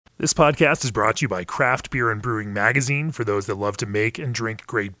This podcast is brought to you by Craft Beer and Brewing Magazine for those that love to make and drink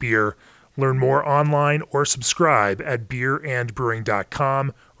great beer. Learn more online or subscribe at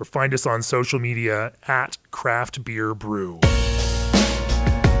beerandbrewing.com or find us on social media at Craft Beer Brew.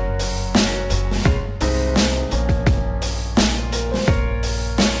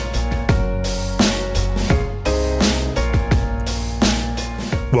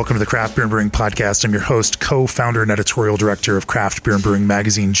 Welcome to the Craft Beer and Brewing Podcast. I'm your host, co-founder and editorial director of Craft Beer and Brewing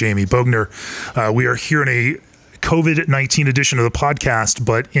Magazine, Jamie Bogner. We are here in a COVID-19 edition of the podcast,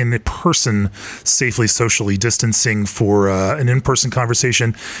 but in person, safely socially distancing for an in-person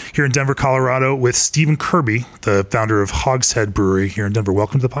conversation here in Denver, Colorado with Stephen Kirby, the founder of Hogshead Brewery here in Denver.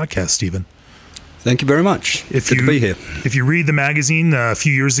 Welcome to the podcast, Stephen. Thank you very much. Good to be here. If you read the magazine, a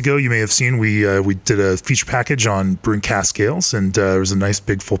few years ago, you may have seen we did a feature package on brewing cask ales, and there was a nice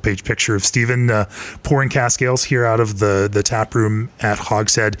big full-page picture of Stephen pouring cask ales here out of the tap room at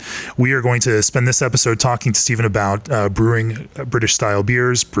Hogshead. We are going to spend this episode talking to Stephen about brewing British-style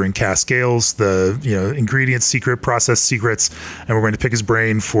beers, brewing cask ales, the ingredients secret, process secrets, and we're going to pick his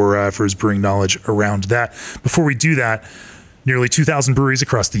brain for his brewing knowledge around that. Before we do that, nearly 2,000 breweries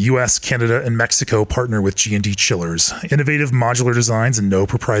across the U.S., Canada, and Mexico partner with G&D chillers. Innovative modular designs and no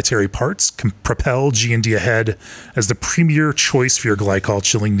proprietary parts can propel G&D ahead as the premier choice for your glycol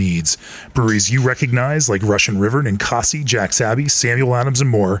chilling needs. Breweries you recognize like Russian River, Ninkasi, Jack's Abbey, Samuel Adams, and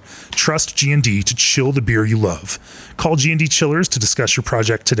more trust G&D to chill the beer you love. Call G&D Chillers to discuss your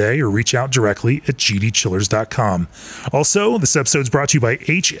project today or reach out directly at gdchillers.com. Also, this episode is brought to you by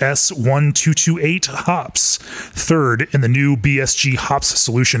HS1228 Hops, third in the new BSG Hops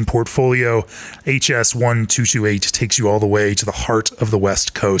Solution portfolio. HS1228 takes you all the way to the heart of the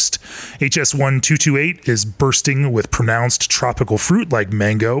West Coast. HS1228 is bursting with pronounced tropical fruit like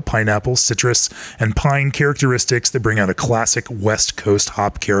mango, pineapple, citrus, and pine characteristics that bring out a classic West Coast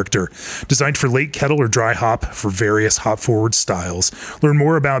hop character. Designed for late kettle or dry hop for various hop-forward styles. Learn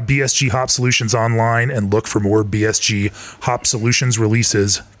more about BSG Hop Solutions online and look for more BSG Hop Solutions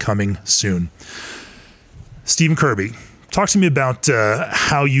releases coming soon. Stephen Kirby, talk to me about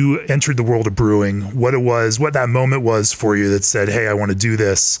how you entered the world of brewing, what it was, what that moment was for you that said, hey, I want to do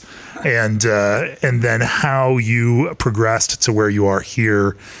this, and then how you progressed to where you are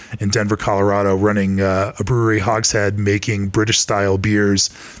here in Denver, Colorado, running a brewery, Hogshead, making British-style beers,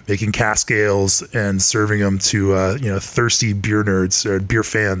 making cask ales, and serving them to thirsty beer nerds or beer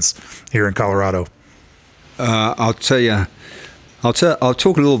fans here in Colorado. I'll talk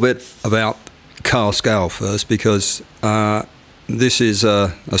a little bit about Cask Ale first, because this is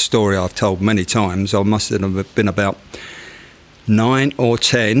a story I've told many times. I must have been about 9 or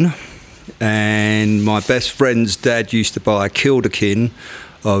 10, and my best friend's dad used to buy a kilderkin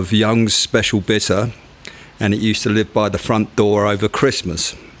of Young's Special Bitter, and it used to live by the front door over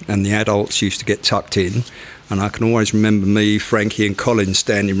Christmas, and the adults used to get tucked in, and I can always remember me, Frankie and Colin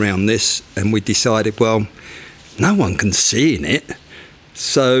standing around this, and we decided, well, no one can see in it.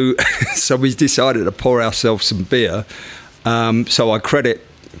 So we decided to pour ourselves some beer. So I credit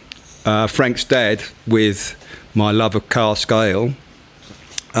Frank's dad with my love of cask ale.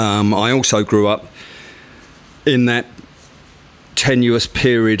 I also grew up in that tenuous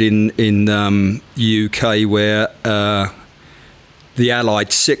period in UK where the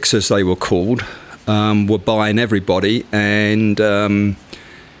Allied Six, as they were called, were buying everybody, and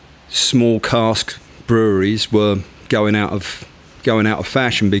small cask breweries were going out of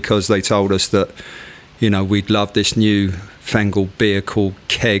fashion because they told us that, we'd love this new fangled beer called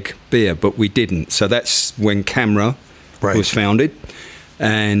keg beer, but we didn't. So that's when Camera was founded.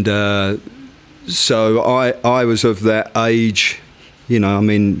 And so I was of that age,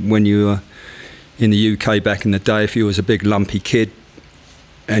 when you were in the UK back in the day, if you was a big lumpy kid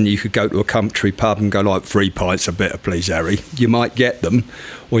and you could go to a country pub and go like 3 pints of bitter, please, Harry, you might get them,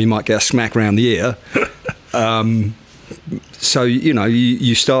 or you might get a smack round the ear. So,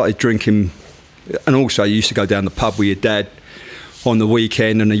 you started drinking, and also you used to go down the pub with your dad on the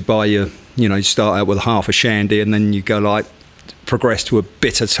weekend and he'd buy you, you start out with half a shandy and then you go progress to a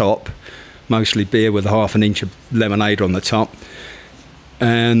bitter top, mostly beer with half an inch of lemonade on the top.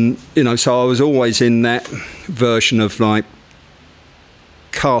 And, so I was always in that version of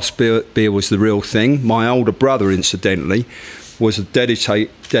cask beer was the real thing. My older brother, incidentally, was a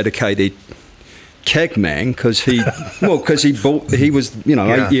dedicated keg man because he was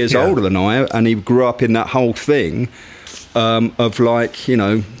 8 years older than I, and he grew up in that whole thing of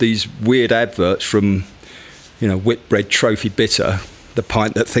these weird adverts from Whitbread Trophy Bitter, the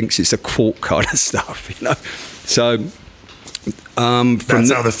pint that thinks it's a quart kind of stuff, so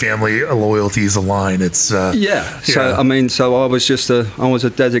That's how the family loyalties align. It's So I mean, I was a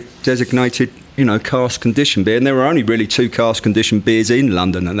designated, cask conditioned beer, and there were only really 2 cask conditioned beers in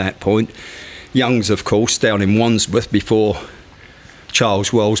London at that point. Young's, of course, down in Wandsworth before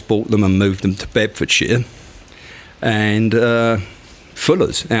Charles Wells bought them and moved them to Bedfordshire, and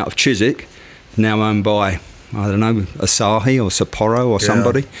Fuller's out of Chiswick, now owned by, I don't know, Asahi or Sapporo or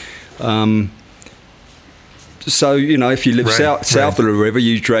somebody. So, if you live south of the river,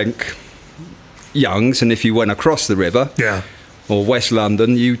 you drank Young's, and if you went across the river or West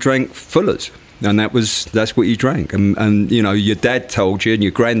London, you drank Fuller's. And that's what you drank. And your dad told you and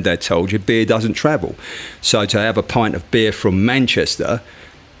your granddad told you beer doesn't travel. So to have a pint of beer from Manchester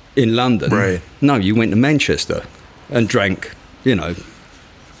in London, no, you went to Manchester and drank,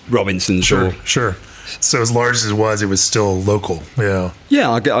 Robinson's. Sure. So as large as it was still local. Yeah,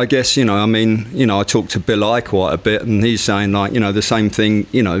 I guess, I talked to Bill I quite a bit, and he's saying, like, the same thing,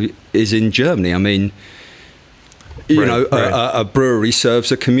 is in Germany. I mean, a brewery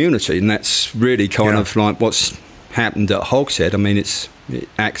serves a community, and that's really kind of like what's happened at Hogshead. I mean, it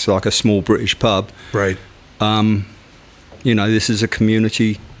acts like a small British pub. Right. This is a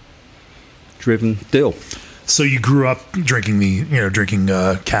community-driven deal. So you grew up drinking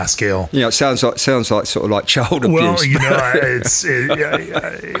cask ale. Yeah, it sounds like sort of like child abuse. Well,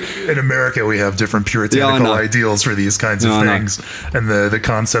 in America we have different puritanical ideals for these kinds of things, and the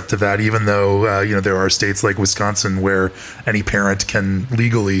concept of that. Even though there are states like Wisconsin where any parent can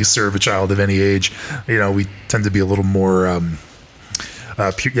legally serve a child of any age, we tend to be a little more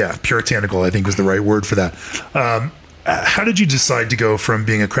puritanical, I think was the right word for that. How did you decide to go from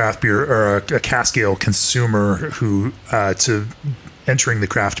being a craft beer or a cask ale consumer to entering the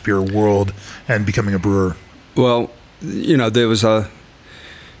craft beer world and becoming a brewer? Well, there was a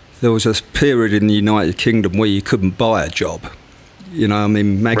period in the United Kingdom where you couldn't buy a job.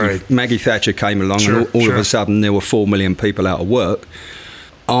 Maggie Thatcher came along, and all of a sudden there were 4 million people out of work.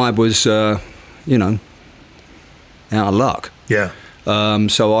 I was, out of luck. Yeah.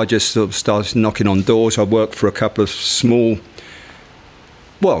 So I just sort of started knocking on doors. I worked for a couple of small...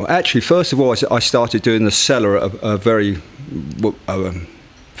 Well, actually, first of all, I started doing the cellar at a very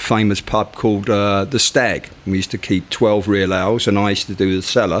famous pub called The Stag. We used to keep 12 real ales, and I used to do the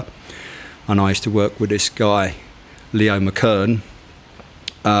cellar. And I used to work with this guy, Leo McKern.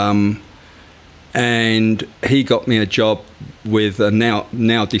 And he got me a job with a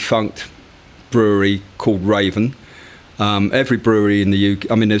now defunct brewery called Raven. Every brewery in the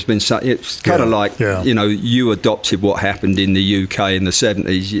UK, I mean, there's been it's kind of like, you adopted what happened in the UK in the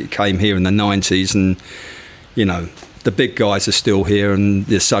 70s. You came here in the 90s, and, the big guys are still here, and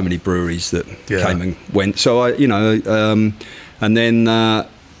there's so many breweries that came and went. So, and then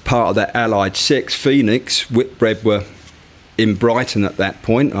part of that Allied Six, Phoenix, Whitbread were in Brighton at that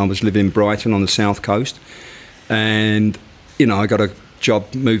point. I was living in Brighton on the south coast. And, I got a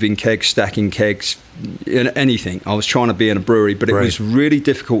job moving kegs, stacking kegs, anything. I was trying to be in a brewery, but it was really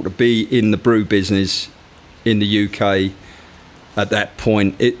difficult to be in the brew business in the UK at that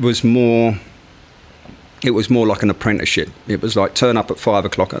point. It was more like an apprenticeship. It was like turn up at 5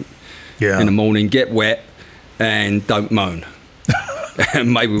 o'clock in the morning, get wet, and don't moan.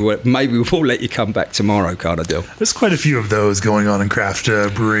 And maybe we'll let you come back tomorrow, kind of deal. There's quite a few of those going on in craft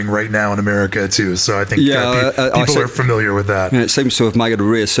brewing right now in America too. So I think people are familiar with that. It seems to have made a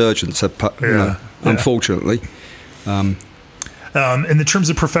resurgence, unfortunately. In the terms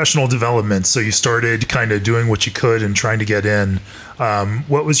of professional development, so you started kind of doing what you could and trying to get in.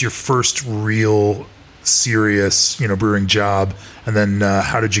 What was your first real serious, brewing job? And then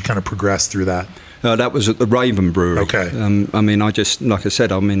how did you kind of progress through that? That was at the Raven Brewery. Okay. I mean, I was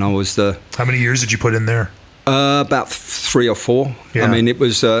the... How many years did you put in there? About 3 or 4. Yeah. I mean, it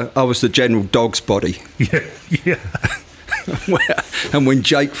was... I was the general dog's body. Yeah. And when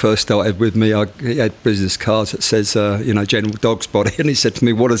Jake first started with me, he had business cards that says, general dog's body. And he said to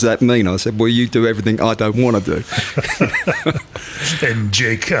me, what does that mean? I said, well, you do everything I don't want to do. And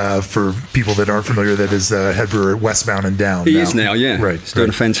Jake, for people that aren't familiar, that is head brewer at Westbound and Down. He is now, yeah. Right. He's doing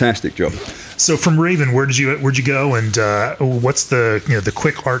a fantastic job. So from Raven, where'd you go, and what's the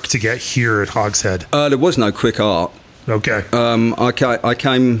quick arc to get here at Hogshead? There was no quick arc. Okay. I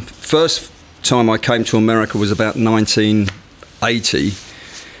came first time I came to America was about 1980.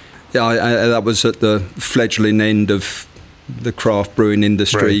 That was at the fledgling end of the craft brewing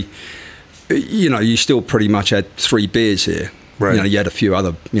industry. Right. You still pretty much had 3 beers here. Right. You had a few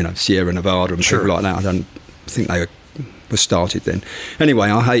other, Sierra Nevada and people like that. I don't think they were started then.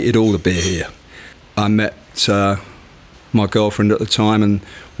 Anyway, I hated all the beer here. I met my girlfriend at the time, and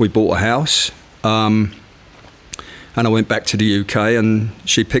we bought a house. And I went back to the UK, and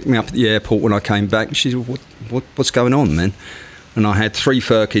she picked me up at the airport when I came back. She said, what's going on, man? And I had 3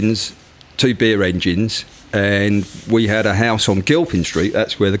 Firkins, 2 beer engines, and we had a house on Gilpin Street.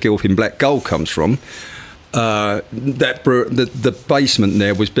 That's where the Gilpin Black Gold comes from. The basement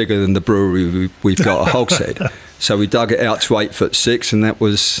there was bigger than the brewery we've got at Hogshead. So we dug it out to 8'6", and that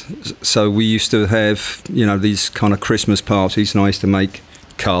was... So we used to have, you know, these kind of Christmas parties, and I used to make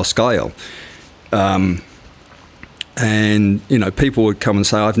cask ale. And, you know, people would come and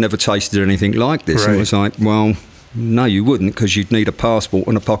say, I've never tasted anything like this. Right. And I was like, well, no, you wouldn't, because you'd need a passport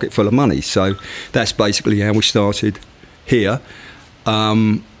and a pocket full of money. So that's basically how we started here.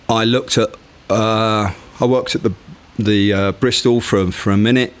 I looked at... I worked at the Bristol for a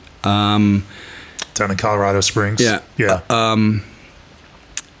minute. Down in Colorado Springs? Yeah. Yeah.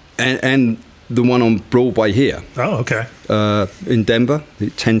 And the one on Broadway here. Oh, okay. In Denver,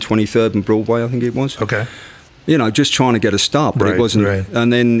 1023rd and Broadway, I think it was. Okay. You know, just trying to get a start, but it wasn't. Right.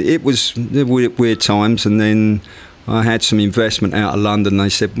 And then it was weird times, and then I had some investment out of London. They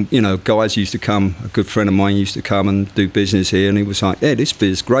said, you know, guys used to come, a good friend of mine used to come and do business here, and he was like, yeah, this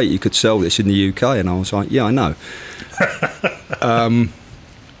beer's great, you could sell this in the UK. And I was like, yeah, I know.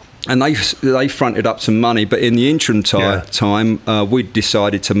 And they fronted up some money, but in the interim time, we'd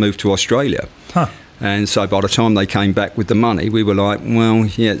decided to move to Australia. Huh. And so by the time they came back with the money, we were like, well,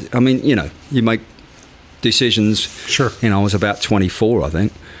 yeah, I mean, you know, you make decisions. Sure. You know, I was about 24, I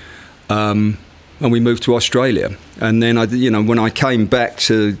think. And we moved to Australia. And then, when I came back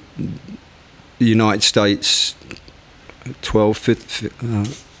to the United States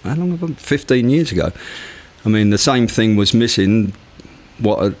 15 years ago, I mean, the same thing was missing,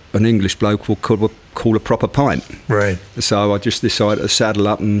 what an English bloke will call a proper pint. Right. So I just decided to saddle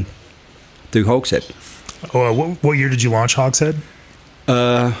up and do Hogshead. What year did you launch Hogshead?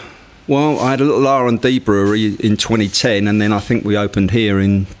 Well, I had a little R&D brewery in 2010, and then I think we opened here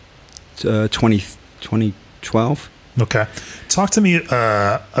in 2012. Okay. Talk to me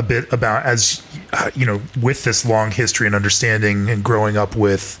a bit about, as you know, with this long history and understanding and growing up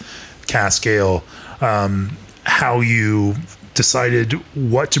with cask ale, how you decided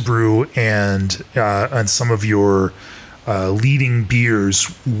what to brew, and some of your leading beers,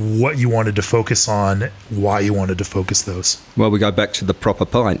 what you wanted to focus on, why you wanted to focus those. Well, we go back to the proper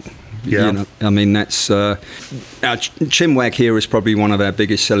pint. Yeah. You know, I mean, that's our Chinwag here is probably one of our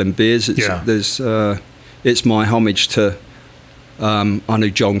biggest selling beers. It's my homage to I knew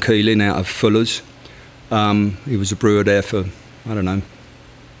John Keeling out of Fuller's. He was a brewer there for, I don't know,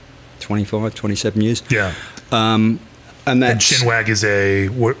 25, 27 years. Yeah. And Chinwag is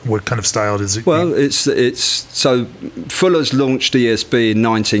what kind of style is it? Well, it's so Fuller's launched ESB in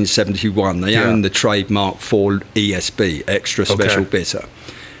 1971. They own the trademark for ESB, Extra Special Bitter.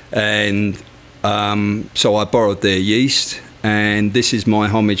 And so I borrowed their yeast, and this is my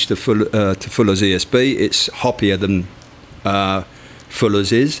homage to Fuller's ESB. It's hoppier than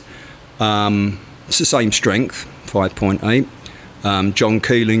Fuller's is. It's the same strength, 5.8. John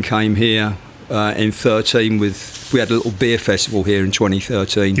Keeling came here in 13 we had a little beer festival here in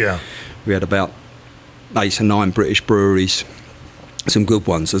 2013. Yeah. We had about 8 or 9 British breweries, some good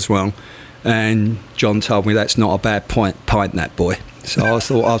ones as well. And John told me that's not a bad pint, that boy. So I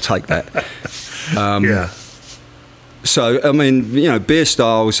thought, I'll take that. Yeah. So, I mean, you know, beer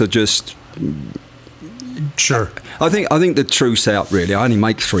styles are just... Sure. I think the truth's out, really. I only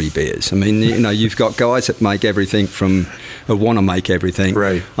make 3 beers. I mean, you know, you've got guys that make everything want to make everything.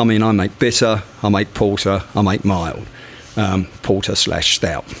 Right. I mean, I make bitter, I make porter, I make mild.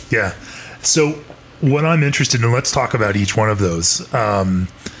 Porter/stout. Yeah. So what I'm interested in, let's talk about each one of those.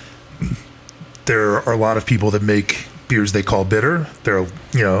 There are a lot of people that make beers they call bitter. There are,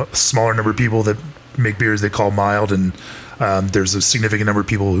 you know, a smaller number of people that make beers they call mild, and there's a significant number of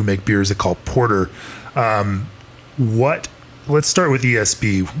people who make beers they call porter. Let's start with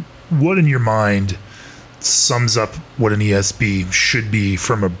ESB. What in your mind sums up what an ESB should be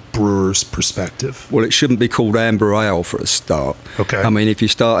from a brewer's perspective? Well, it shouldn't be called amber ale for a start. Okay. I mean, if you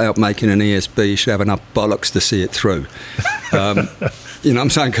start out making an ESB, you should have enough bollocks to see it through. You know what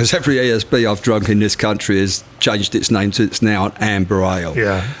I'm saying? Because every ESB I've drunk in this country has changed its name to it's now an amber ale.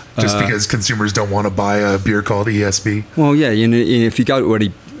 Yeah, just because consumers don't want to buy a beer called ESB. Well, yeah, you know, if you go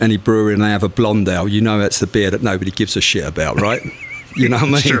to any brewery and they have a blonde ale, you know that's the beer that nobody gives a shit about, right? You know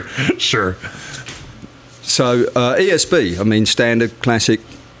what I mean? Sure. So ESB, I mean, standard, classic.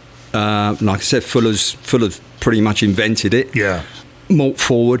 Like I said, Fuller's pretty much invented it. Yeah. Malt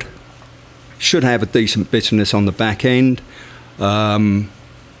forward. Should have a decent bitterness on the back end.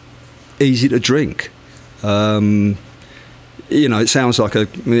 Easy to drink. it sounds like a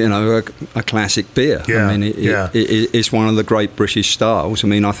classic beer. Yeah, I mean, it's one of the great British styles. I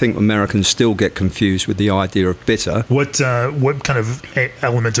mean, I think Americans still get confused with the idea of bitter. What kind of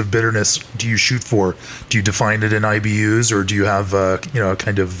element of bitterness do you shoot for? Do you define it in IBUs, or do you have a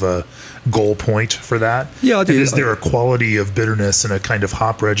kind of goal point for that? Yeah, I do. And is there a quality of bitterness and a kind of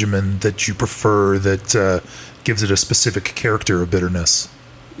hop regimen that you prefer that gives it a specific character of bitterness?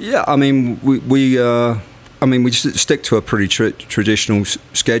 Yeah, I mean, we stick to a pretty traditional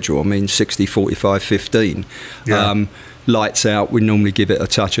schedule. I mean, 60, 45, 15. Yeah. Lights out, we normally give it a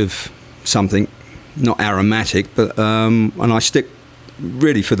touch of something, not aromatic, but and I stick,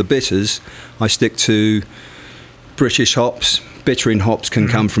 really for the bitters, I stick to British hops. Bittering hops can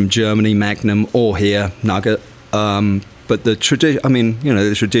come from Germany, Magnum, or here, Nugget. But the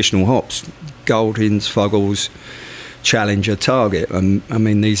traditional hops, Goldings, Fuggles, Challenger, Target. I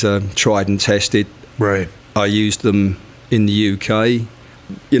mean, these are tried and tested. Right. I used them in the UK.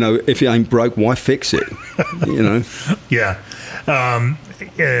 If it ain't broke, why fix it? Yeah.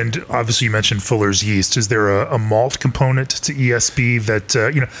 And obviously you mentioned Fuller's yeast. Is there a malt component to ESB that,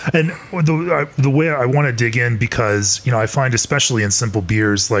 and the way I want to dig in, because, I find especially in simple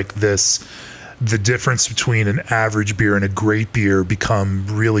beers like this, the difference between an average beer and a great beer become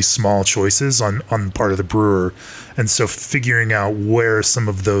really small choices on the part of the brewer. And so figuring out where some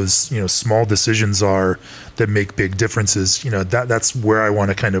of those, small decisions are that make big differences, that's where I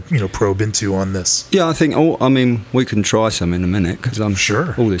want to kind of, probe into on this. Yeah, I think, we can try some in a minute, because I'm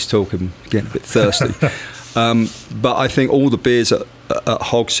sure all this talk, I'm getting a bit thirsty. But I think all the beers at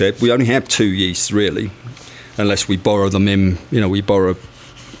Hogshead, we only have 2 yeasts really, unless we borrow them in, we borrow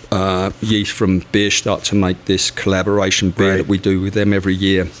yeast from Bierstadt to make this collaboration beer that we do with them every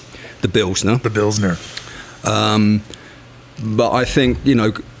year, the Pilsner. But I think,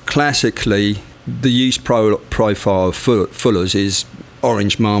 classically, the yeast profile of Fuller's is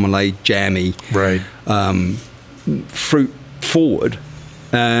orange marmalade, jammy, fruit forward.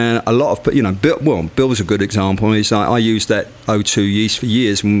 And a lot of, Bill's a good example. I used that O2 yeast for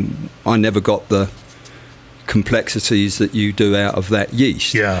years, and I never got the complexities that you do out of that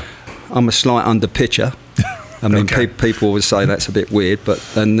yeast. Yeah. I'm a slight underpitcher. I mean, people always say that's a bit weird, but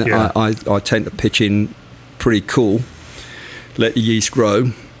I tend to pitch in pretty cool, let the yeast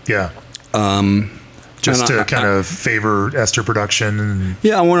grow. Yeah. Just to kind of favor ester production. And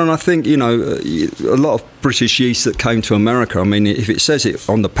and I think, a lot of British yeast that came to America, I mean, if it says it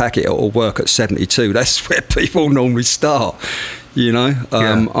on the packet, it'll work at 72. That's where people normally start,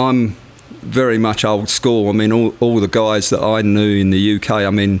 I'm very much old school. I mean, all the guys that I knew in the UK, I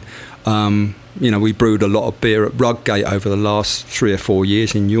mean, we brewed a lot of beer at Rudgate over the last 3 or 4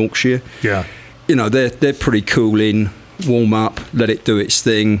 years in Yorkshire. Yeah. They're pretty cool in, warm up, let it do its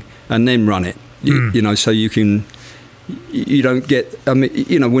thing, and then run it. So you don't get,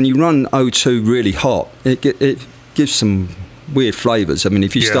 when you run O2 really hot, it gives some weird flavours. I mean,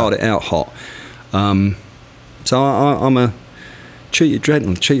 if you start it out hot. So I'm a treat it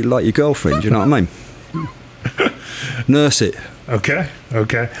gentle, treat it like your girlfriend, you know what I mean? Nurse it. Okay.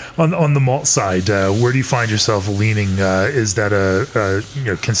 On the malt side, where do you find yourself leaning? Is that a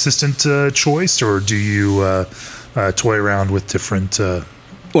consistent choice, or do you toy around with different?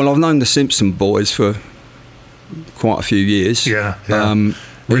 Well, I've known the Simpson boys for quite a few years. Yeah.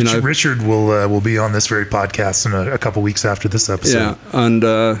 Richard will be on this very podcast in a couple weeks after this episode.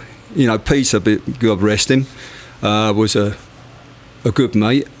 Yeah, and Peter, God rest him, was a good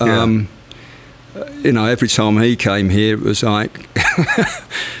mate. Every time he came here, it was like,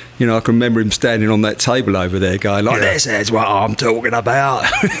 I can remember him standing on that table over there going, this is what I'm talking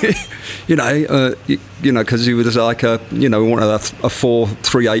about. Because he was like wanted a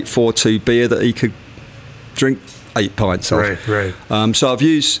 3-8-4-2 beer that he could drink 8 pints of. Right. So I've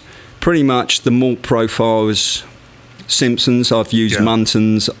used pretty much the malt profiles, Simpsons, I've used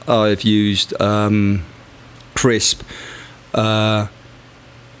Muntons, I've used Crisp, but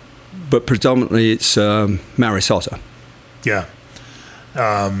predominantly it's Maris Otter. Yeah.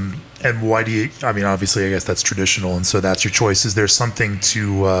 And why do you, obviously I guess that's traditional, and so that's your choice. Is there something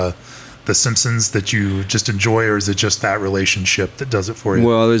to the Simpsons that you just enjoy, or is it just that relationship that does it for you?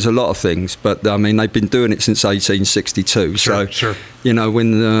 Well, there's a lot of things, but I mean, they've been doing it since 1862. Sure.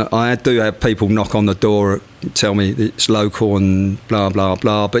 When I do have people knock on the door, tell me it's local and blah, blah,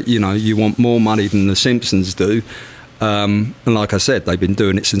 blah, but you want more money than the Simpsons do. And like I said, they've been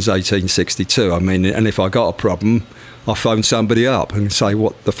doing it since 1862. I mean, and if I got a problem, I phone somebody up and say,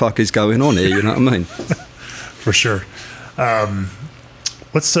 what the fuck is going on here? You know what I mean? For sure.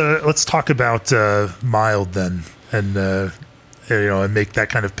 Let's talk about mild then, and and make that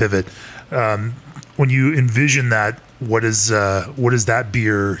kind of pivot. When when you envision that, what is that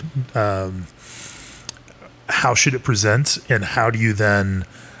beer? How should it present, and how do you then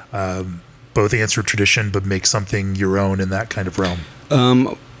both answer tradition but make something your own in that kind of realm?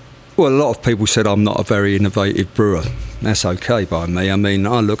 Well, a lot of people said I'm not a very innovative brewer. That's okay by me. I mean,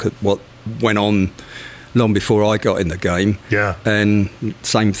 I look at what went on long before I got in the game. Yeah. And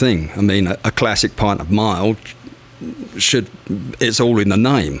same thing. I mean, a classic pint of mild it's all in the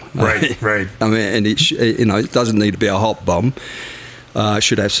name. Right, right. I mean, and it doesn't need to be a hot bomb. It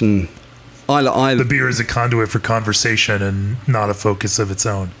should have some. The beer is a conduit for conversation and not a focus of its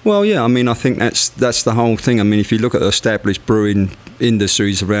own. Well, yeah, I mean, I think that's the whole thing. I mean, if you look at established brewing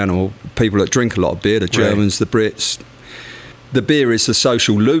industries around, or people that drink a lot of beer, the Germans, the Brits, the beer is the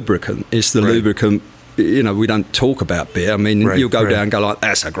social lubricant. It's the lubricant. We don't talk about beer. I mean, you'll go down and go like,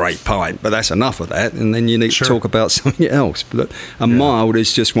 that's a great pint, but that's enough of that. And then you need to talk about something else. But a mild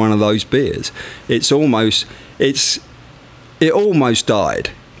is just one of those beers. It almost died.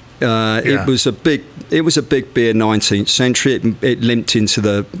 It was a big beer 19th century. It limped into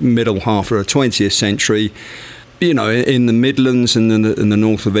the middle half of the 20th century. In the Midlands and in the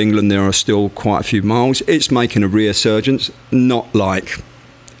north of England, there are still quite a few miles. It's making a resurgence, not like,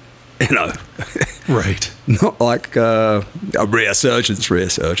 right, not like a resurgence,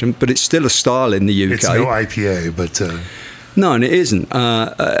 but it's still a style in the UK. It's no IPA, but no, and it isn't.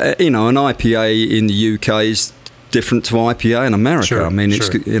 An IPA in the UK is different to IPA in America. Sure, I mean, it's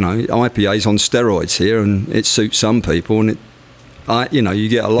IPA's on steroids here, and it suits some people, and you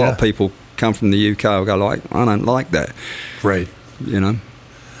get a lot of people come from the UK who go like, I don't like that. Right.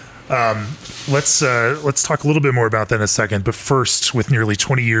 Let's talk a little bit more about that in a second. But first, with nearly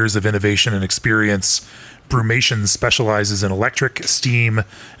 20 years of innovation and experience, Brewmation specializes in electric, steam,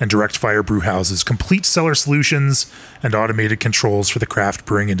 and direct fire brew houses, complete cellar solutions, and automated controls for the craft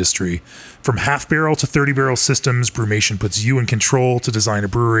brewing industry. From half-barrel to 30-barrel systems, Brewmation puts you in control to design a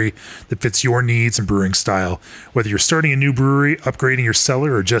brewery that fits your needs and brewing style. Whether you're starting a new brewery, upgrading your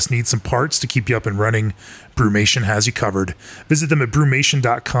cellar, or just need some parts to keep you up and running, Brewmation has you covered. Visit them at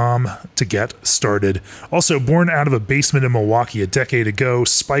brewmation.com to get started. Also, born out of a basement in Milwaukee a decade ago,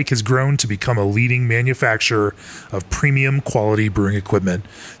 Spike has grown to become a leading manufacturer of premium quality brewing equipment.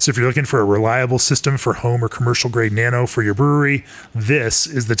 So if you're looking for a reliable system for home or commercial grade nano for your brewery, this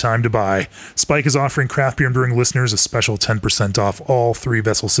is the time to buy. Spike is offering craft beer and brewing listeners a special 10% off all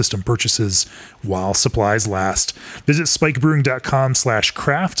 3-vessel system purchases while supplies last. Visit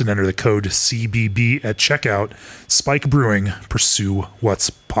spikebrewing.com/craft and enter the code CBB at checkout. Spike Brewing, pursue what's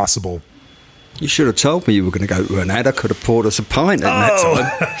possible. You should have told me you were going to go to an ad. I could have poured us a pint at that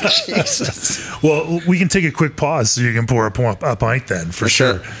time. Jesus. Well, we can take a quick pause so you can pour a pint then, for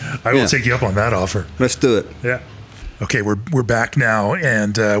sure. I will take you up on that offer. Let's do it. Yeah. Okay, we're back now,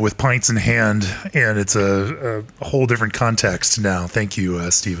 and with pints in hand, and it's a whole different context now. Thank you,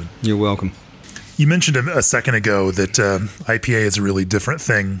 Stephen. You're welcome. You mentioned a second ago that IPA is a really different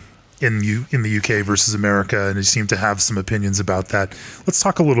thing in the UK versus America, and you seem to have some opinions about that. Let's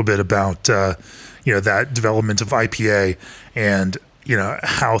talk a little bit about that development of IPA and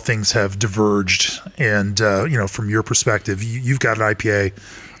how things have diverged. And from your perspective, you've got an IPA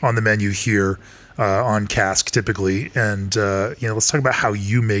on the menu here on Cask typically, and let's talk about how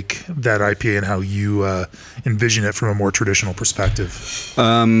you make that IPA and how you envision it from a more traditional perspective.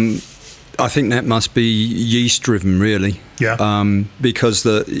 I think that must be yeast driven, really. Yeah. Because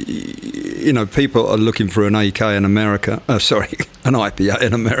people are looking for an AK in America. An IPA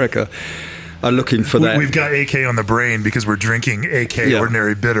in America. Are looking for that. We've got AK on the brain because we're drinking AK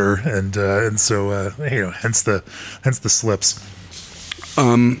Ordinary Bitter, and so hence the slips.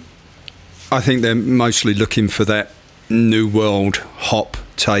 I think they're mostly looking for that New World hop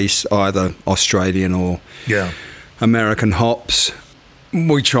taste, either Australian or American hops.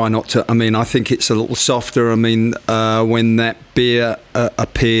 We try not to. I mean, I think it's a little softer. I mean, when that beer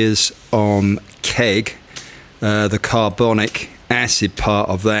appears on keg, the carbonic acid part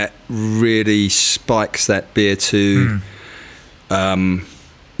of that really spikes that beer to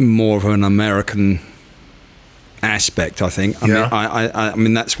more of an American aspect, I think. I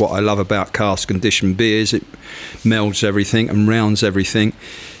mean, that's what I love about cask conditioned beers. It melds everything and rounds everything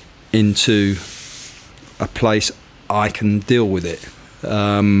into a place I can deal with it.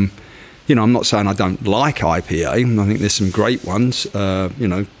 I'm not saying I don't like IPA. I think there's some great ones.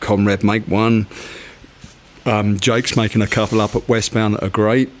 Conrad make one. Jake's making a couple up at Westbound that are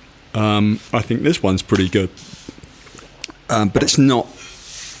great. I think this one's pretty good. But it's not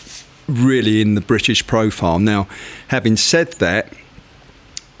really in the British profile. Now, having said that,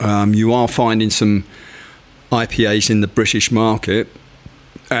 you are finding some IPAs in the British market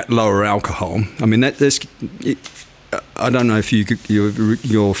at lower alcohol. I mean, I don't know if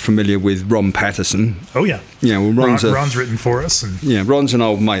you're familiar with Ron Patterson. Oh yeah, yeah. Well, Ron's written for us, and yeah, Ron's an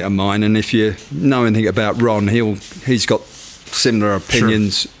old mate of mine. And if you know anything about Ron, he's got similar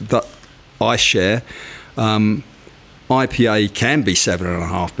opinions that I share. IPA can be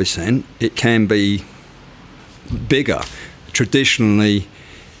 7.5%. It can be bigger. Traditionally,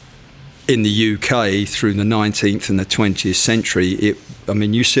 in the UK through the 19th and the 20th century,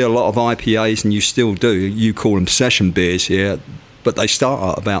 you see a lot of IPAs, and you still do. You call them session beers here, but they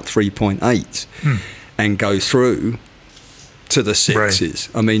start at about 3.8 and go through to the sixes.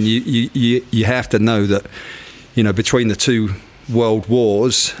 Right. I mean, you have to know that, between the two world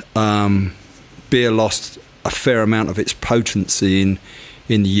wars, beer lost a fair amount of its potency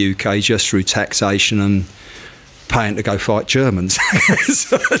in the UK just through taxation and paying to go fight Germans.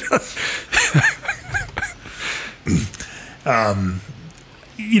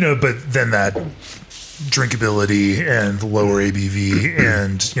 But then that drinkability and lower ABV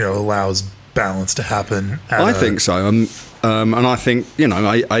and, allows balance to happen. I think so. And I think,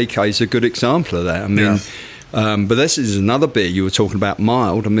 AK is a good example of that. I mean, but this is another beer you were talking about,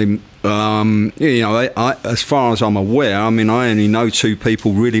 mild. I mean, as far as I'm aware, I only know two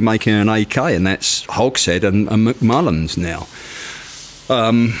people really making an AK, and that's Hogshead and Macmillan's now.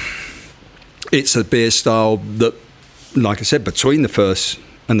 It's a beer style that, like I said, between the First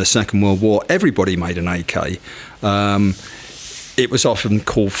and the Second World War, everybody made an AK. It was often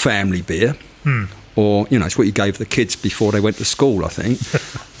called family beer, or, it's what you gave the kids before they went to school, I think.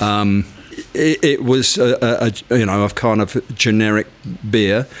 It was a kind of generic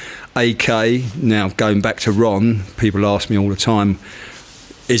beer. AK, now going back to Ron, people ask me all the time,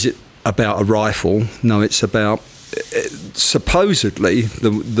 is it about a rifle? No, it's about, supposedly,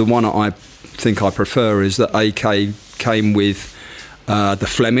 the one I think I prefer is that AK came with the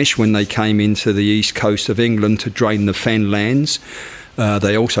Flemish when they came into the east coast of England to drain the fen lands.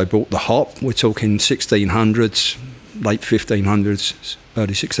 They also brought the hop. We're talking 1600s, late 1500s,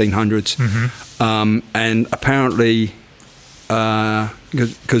 early 1600s. And apparently,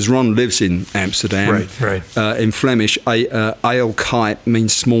 because Ron lives in Amsterdam, right. In Flemish, ale kite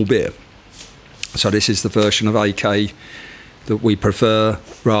means small beer. So this is the version of AK that we prefer,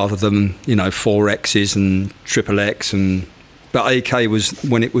 rather than 4Xs and triple X. But AK was,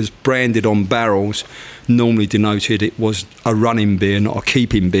 when it was branded on barrels, normally denoted it was a running beer, not a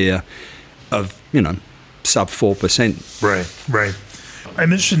keeping beer of sub 4%. Right.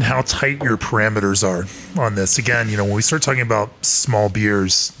 I'm interested in how tight your parameters are on this. Again, when we start talking about small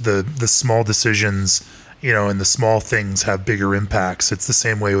beers, the small decisions, and the small things have bigger impacts. It's the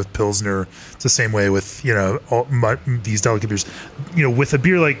same way with Pilsner. It's the same way with, these delicate beers. With a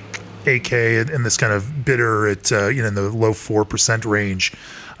beer like AK and this kind of bitter at, in the low 4% range,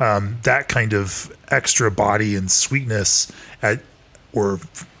 that kind of extra body and sweetness or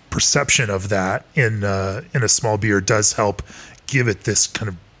perception of that in a small beer does help give it this kind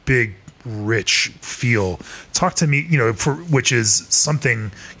of big, rich feel. Talk to me, which is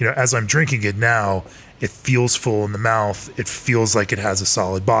something, as I'm drinking it now, it feels full in the mouth. It feels like it has a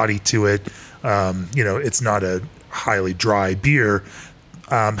solid body to it. It's not a highly dry beer.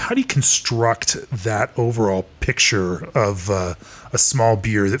 How do you construct that overall picture of a small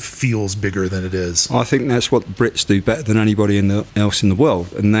beer that feels bigger than it is? I think that's what the Brits do better than anybody else in the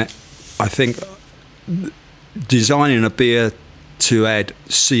world. And that, I think, designing a beer to add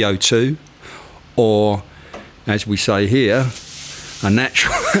CO2, or, as we say here, a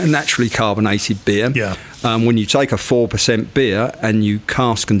naturally carbonated beer. Yeah. When you take a 4% beer and you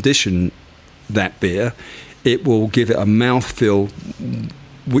cask condition that beer, it will give it a mouthfeel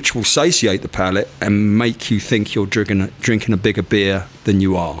which will satiate the palate and make you think you're drinking a bigger beer than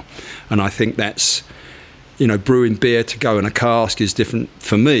you are. And I think that's, brewing beer to go in a cask is different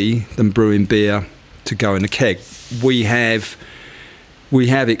for me than brewing beer to go in a keg. We have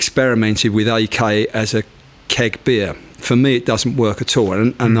experimented with AK as a keg beer. For me, it doesn't work at all.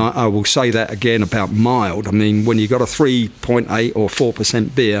 And I will say that again about mild. I mean, when you've got a 3.8 or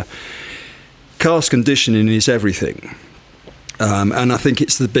 4% beer, cask conditioning is everything. And I think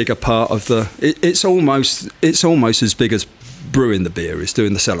it's the bigger part of it's almost as big as brewing the beer is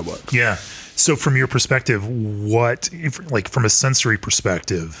doing the cellar work. Yeah. So from your perspective, from a sensory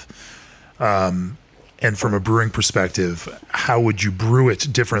perspective, and from a brewing perspective, how would you brew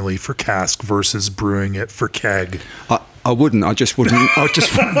it differently for cask versus brewing it for keg? I wouldn't. I just wouldn't. I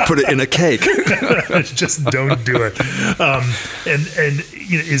just wouldn't put it in a keg. Just don't do it. And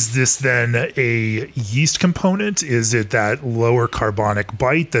is this then a yeast component? Is it that lower carbonic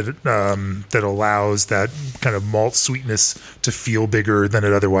bite that allows that kind of malt sweetness to feel bigger than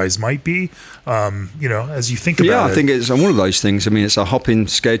it otherwise might be? As you think about it. Yeah, I think it's one of those things. I mean, it's a hopping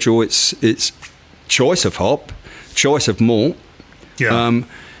schedule. It's choice of hop, choice of malt. Yeah.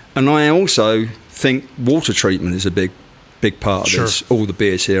 And I also think water treatment is a big part of this, all the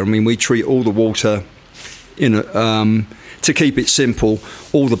beers here. I mean, we treat all the water to keep it simple.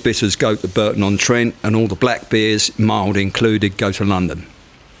 All the bitters go to Burton-on-Trent, and all the black beers, mild included, go to London.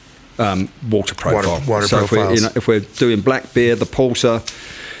 Water profile. Water so profiles. if we're doing black beer, the porter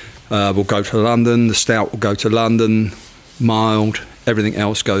will go to London, the stout will go to London, mild, everything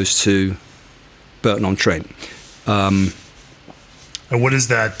else goes to Burton-on-Trent. And what is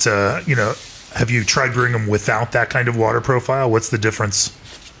that, have you tried brewing them without that kind of water profile? What's the difference?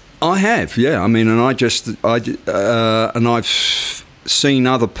 I have, yeah. I mean, and I've seen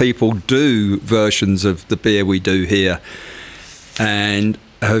other people do versions of the beer we do here, and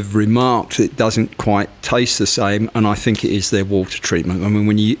have remarked it doesn't quite taste the same. And I think it is their water treatment. I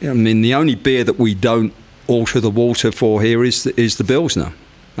mean, the only beer that we don't alter the water for here is the Pilsner.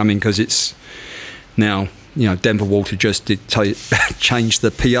 I mean, because it's now. Denver Water just did change the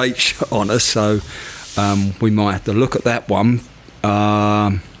pH on us, so we might have to look at that one.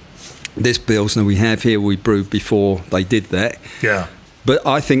 This Pilsner we have here, we brewed before they did that. Yeah. But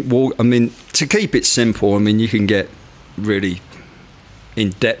I think, to keep it simple, I mean, you can get really in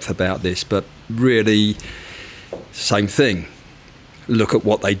depth about this, but really, same thing. Look at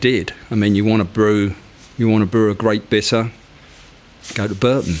what they did. I mean, you want to brew a great bitter, go to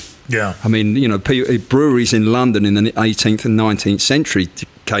Burton. Yeah. I mean, breweries in London in the 18th and 19th century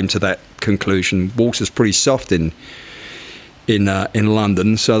came to that conclusion. Water's pretty soft in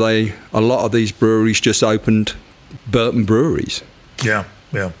London, so a lot of these breweries just opened Burton breweries. Yeah,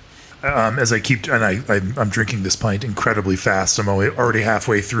 yeah. As I keep, and I'm drinking this pint incredibly fast. I'm already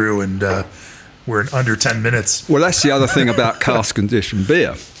halfway through, and we're in under 10 minutes. Well, that's the other thing about cask conditioned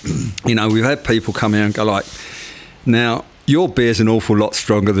beer. We've had people come here and go like, now, your beer's an awful lot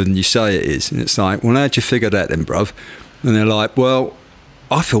stronger than you say it is. And it's like, well, how'd you figure that then, bruv? And they're like, well,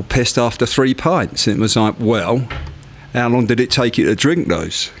 I feel pissed after 3 pints. And it was like, well, how long did it take you to drink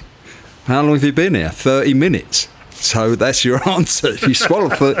those? How long have you been here? 30 minutes. So that's your answer. If you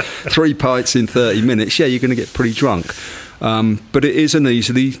swallow 3 pints in 30 minutes, yeah, you're going to get pretty drunk. But it is an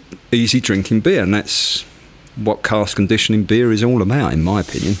easy drinking beer. And that's what cask conditioning beer is all about, in my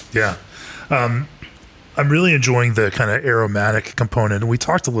opinion. Yeah. I'm really enjoying the kind of aromatic component. And we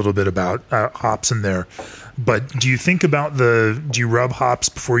talked a little bit about hops in there, but do you think about do you rub hops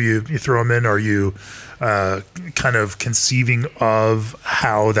before you throw them in? Are you kind of conceiving of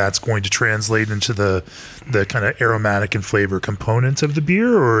how that's going to translate into the kind of aromatic and flavor component of the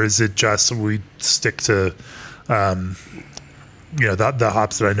beer? Or is it just we stick to, the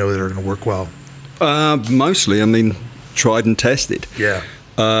hops that I know that are going to work well? Mostly, I mean, tried and tested. Yeah.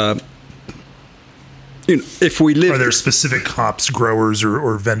 If we live, are there specific hops growers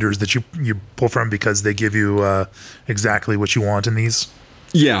or vendors that you pull from because they give you exactly what you want in these?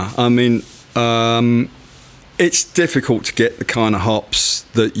 Yeah, I mean, it's difficult to get the kind of hops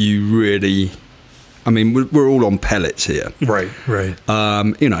that you really. I mean, we're all on pellets here, right?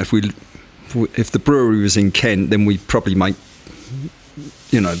 If the brewery was in Kent, then we'd probably make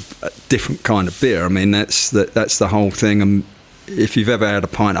a different kind of beer. I mean, that's the whole thing. And if you've ever had a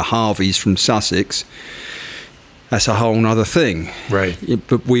pint of Harvey's from Sussex, that's a whole other thing. Right.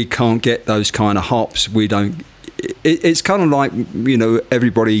 But we can't get those kind of hops. We don't. It's kind of like,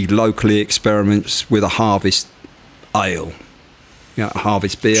 everybody locally experiments with a harvest ale, a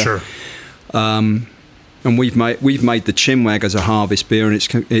harvest beer. Sure. And we've made the Chinwag as a harvest beer, and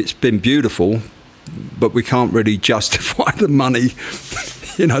it's been beautiful, but we can't really justify the money.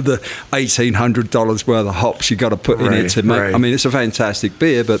 The $1,800 worth of hops you got to put in it to make. Right. I mean, it's a fantastic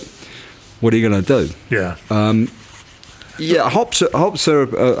beer, but what are you going to do? Yeah. Hops are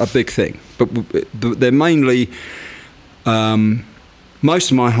a big thing, but they're mainly.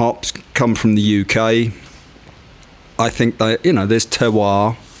 Most of my hops come from the UK. I think there's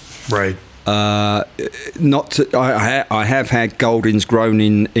terroir. Right. I have had Goldings grown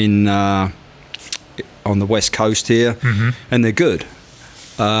in on the west coast here, and they're good.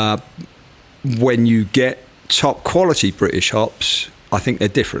 When you get top quality British hops, I think they're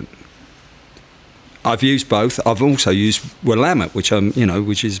different. I've used both. I've also used Willamette, which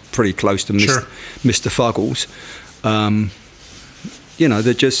is pretty close to Mr. Fuggles. you know,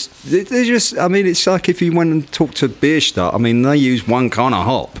 they're just. I mean, it's like if you went and talked to Bierstadt. I mean, they use one kind of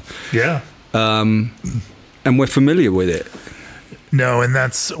hop. Yeah. And we're familiar with it. No, and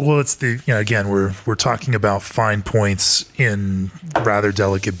it's the, you know, again, we're talking about fine points in rather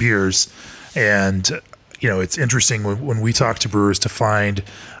delicate beers, and you know, it's interesting when we talk to brewers to find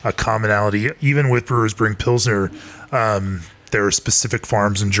a commonality, even with brewers brewing Pilsner. There are specific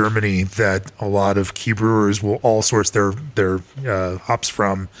farms in Germany that a lot of key brewers will all source their hops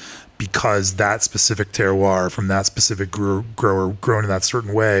from, because that specific terroir from that specific grower grown in that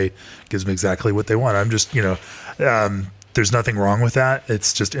certain way gives them exactly what they want. I'm just, you know, there's nothing wrong with that.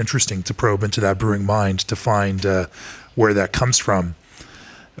 It's just interesting to probe into that brewing mind to find where that comes from.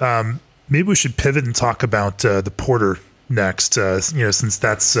 Maybe we should pivot and talk about the porter next, you know, since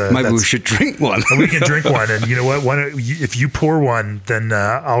that's maybe we should drink one. We can drink one, and you know what? If you pour one, then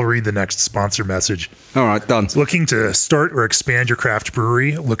I'll read the next sponsor message. All right, done. Looking to start or expand your craft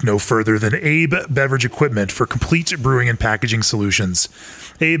brewery? Look no further than Abe Beverage Equipment for complete brewing and packaging solutions.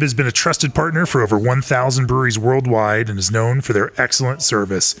 Abe has been a trusted partner for over 1,000 breweries worldwide and is known for their excellent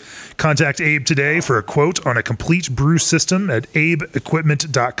service. Contact Abe today for a quote on a complete brew system at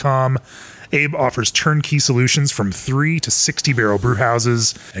abeequipment.com. Abe offers turnkey solutions from 3 to 60 barrel brew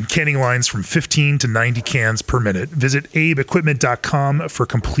houses and canning lines from 15 to 90 cans per minute. Visit abeequipment.com for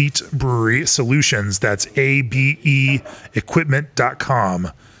complete brewery solutions. That's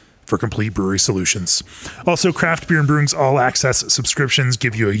abeequipment.com for complete brewery solutions. Also, Craft Beer and Brewing's All Access subscriptions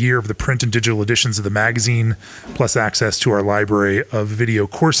give you a year of the print and digital editions of the magazine, plus access to our library of video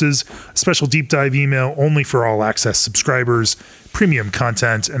courses, a special deep dive email only for All Access subscribers, premium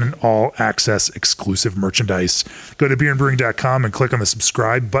content, and an All Access exclusive merchandise. Go to beerandbrewing.com and click on the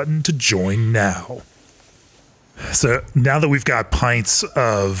subscribe button to join now. So now that we've got pints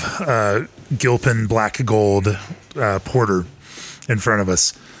of Gilpin Black Gold Porter in front of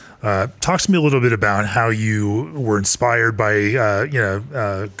us, talk to me a little bit about how you were inspired by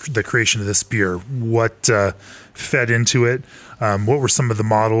the creation of this beer. What fed into it? What were some of the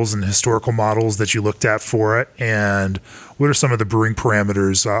models and historical models that you looked at for it? And what are some of the brewing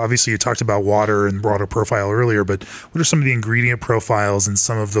parameters? Obviously, you talked about water and water profile earlier, but what are some of the ingredient profiles and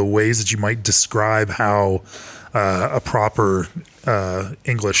some of the ways that you might describe how a proper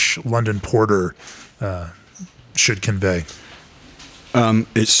English London porter should convey?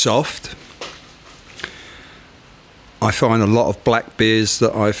 It's soft. I find a lot of black beers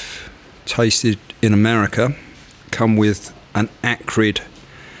that I've tasted in America come with an acrid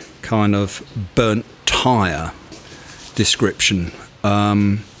kind of burnt tire description.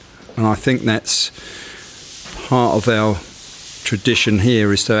 And I think that's part of our tradition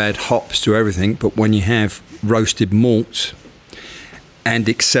here, is to add hops to everything. But when you have roasted malts and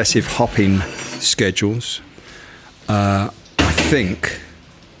excessive hopping schedules, I think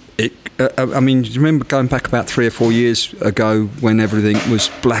it. I mean, do you remember going back about 3 or 4 years ago when everything was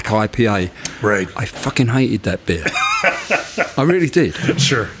black IPA? Right. I fucking hated that beer. I really did.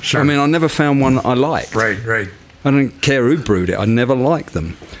 Sure. I mean, I never found one I liked. Right. I don't care who brewed it. I never liked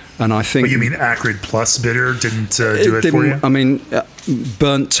them. And I think. But you mean acrid plus bitter didn't do it for you? I mean,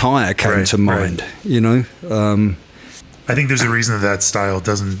 burnt tire came to mind. Right. You know. I think there's a reason that style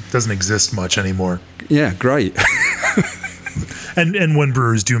doesn't exist much anymore. Yeah, great. And when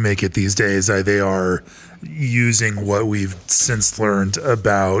brewers do make it these days, they are using what we've since learned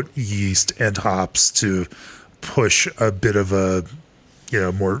about yeast and hops to push a bit of a,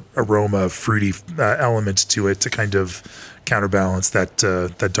 more aroma, fruity element to it to kind of counterbalance that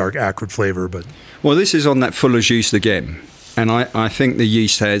dark acrid flavor. But this is on that Fuller's yeast again, and I think the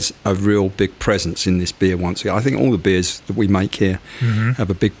yeast has a real big presence in this beer. Once again, I think all the beers that we make here have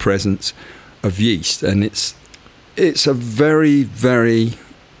a big presence of yeast, and it's a very, very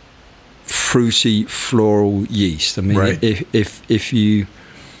fruity, floral yeast. I mean, right. if you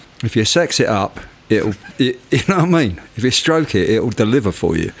sex it up, you know what I mean. If you stroke it, it'll deliver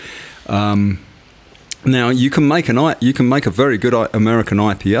for you. Now you can make a very good American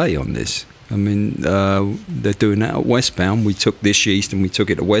IPA on this. I mean, they're doing that at Westbound. We took this yeast and we took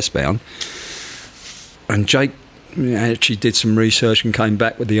it to Westbound, and Jake actually did some research and came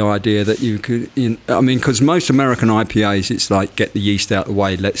back with the idea that you could, because most American IPAs, it's like, get the yeast out of the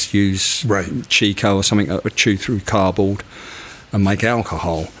way, let's use Chico or something that would chew through cardboard and make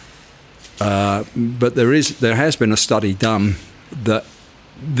alcohol. But there has been a study done that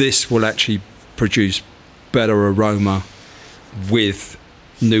this will actually produce better aroma with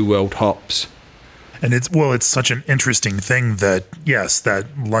New World hops. And it's such an interesting thing that, yes, that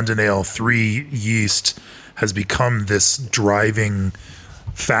London Ale 3 yeast has become this driving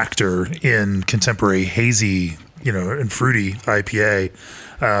factor in contemporary hazy and fruity IPA.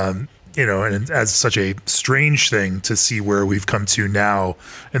 And as such a strange thing to see where we've come to now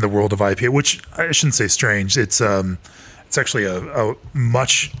in the world of IPA, which I shouldn't say strange. It's actually a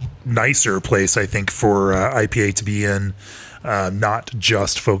much nicer place, I think, for IPA to be in, not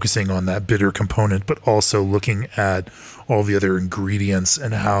just focusing on that bitter component, but also looking at all the other ingredients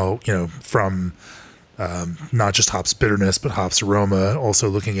and how, from not just hops bitterness, but hops aroma, also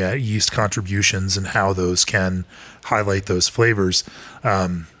looking at yeast contributions and how those can highlight those flavors.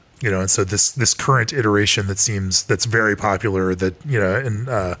 And so this current iteration that's very popular that,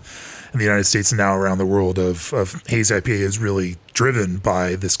 in the United States and now around the world of haze IPA is really driven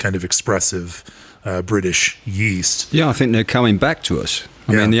by this kind of expressive British yeast. Yeah, I think they're coming back to us.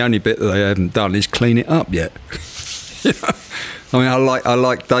 I mean, the only bit that they haven't done is clean it up yet. I mean, I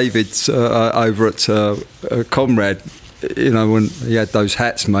like David's over at Comrade. When he had those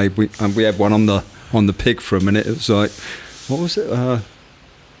hats made, we had one on the pig for a minute. It was like, what was it?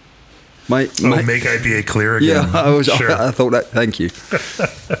 Make IPA clear again. Yeah, Sure. I thought that. Thank you.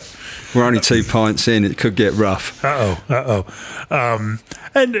 We're only 2 pints in; it could get rough.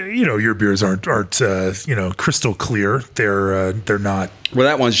 And your beers aren't crystal clear. They're not. Well,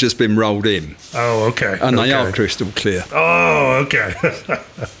 that one's just been rolled in. Oh, okay. And they are crystal clear. Oh, okay.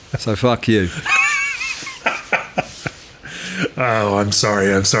 So fuck you. Oh, I'm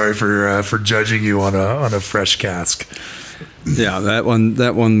sorry. I'm sorry for judging you on a fresh cask. Yeah, that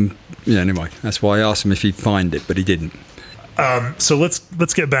one. Yeah. Anyway, that's why I asked him if he'd find it, but he didn't. So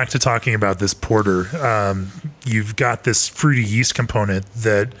let's get back to talking about this porter. You've got this fruity yeast component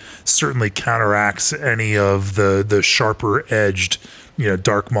that certainly counteracts any of the sharper edged,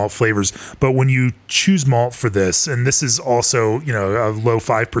 dark malt flavors. But when you choose malt for this, and this is also, a low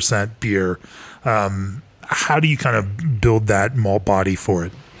 5% beer, how do you kind of build that malt body for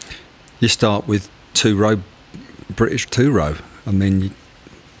it? You start with British two-row. I mean,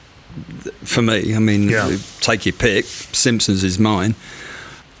 for me, take your pick. Simpsons is mine.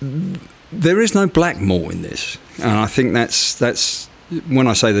 There is no black malt in this, and I think that's when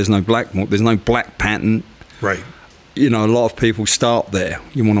I say there's no black malt, there's no black pattern. Right. A lot of people start there.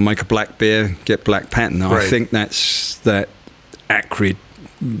 You want to make a black beer, get black pattern. Right. I think that's that acrid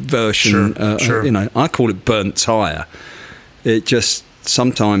version. Sure. I call it burnt tire. It just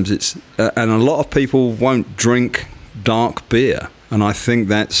sometimes it's, and a lot of people won't drink dark beer, and I think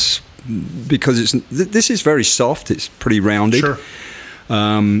that's because this is very soft. It's pretty rounded. Sure.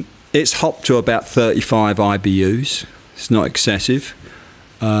 It's hopped to about 35 IBUs. It's not excessive.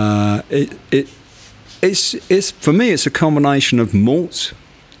 It's for me, it's a combination of malts,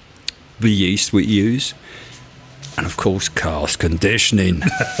 the yeast we use, and of course cask conditioning.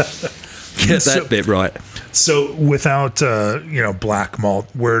 Get that bit right. So without black malt,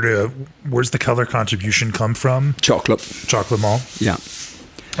 where's the color contribution come from? Chocolate malt. Yeah.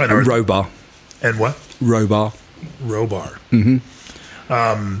 And Robar. And what? Robar. Mm-hmm.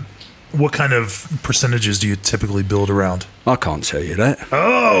 What kind of percentages do you typically build around? I can't tell you that.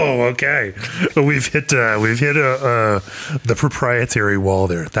 Oh, okay. We've hit the proprietary wall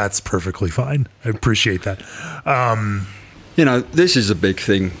there. That's perfectly fine. I appreciate that. This is a big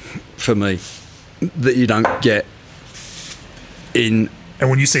thing for me that you don't get in. And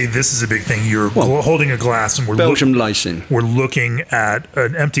when you say this is a big thing, you're holding a glass, and Belgium lacing. We're looking at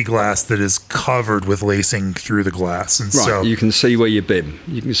an empty glass that is covered with lacing through the glass, and right. So you can see where you've been.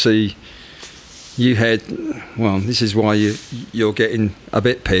 You can see you had. Well, this is why you're getting a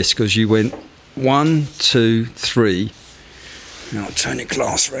bit pissed, because you went 1, 2, 3. Now I'll turn your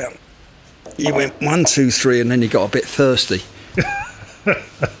glass around. You went 1, 2, 3, and then you got a bit thirsty.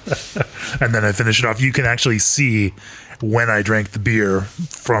 And then I finish it off. You can actually see when I drank the beer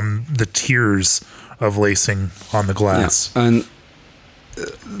from the tiers of lacing on the glass. Yeah. And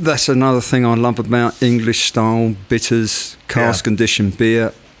that's another thing I love about English style bitters, cask conditioned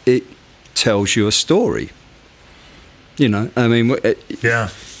beer. It tells you a story. When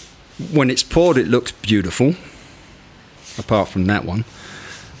it's poured, it looks beautiful. Apart from that one,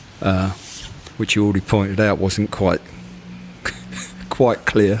 which you already pointed out wasn't quite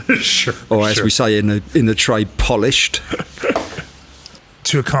clear. Sure. Or as we say in the trade, polished.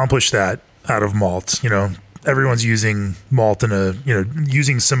 To accomplish that out of malt, everyone's using malt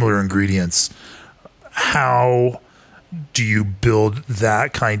using similar ingredients. How do you build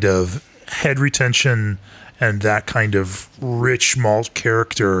that kind of head retention and that kind of rich malt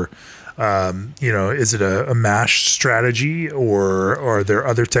character? Is it a mash strategy, or are there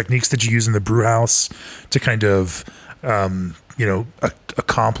other techniques that you use in the brew house to kind of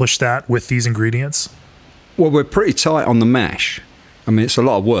accomplish that with these ingredients? Well, we're pretty tight on the mash. I mean, it's a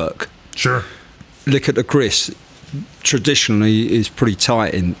lot of work. Sure. Look at the grist. traditionally is pretty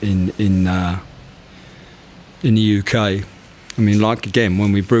tight in the UK. I mean, like again,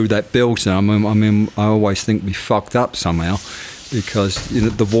 when we brew that Pilsner, I mean, I always think we fucked up somehow because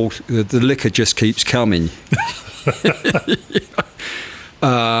the liquor just keeps coming.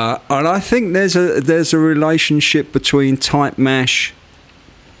 And I think there's a relationship between tight mash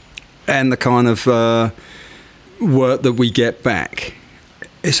and the kind of work that we get back.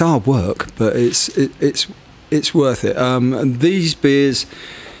 It's hard work, but it's worth it. And these beers,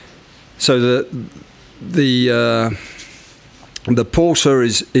 so the porter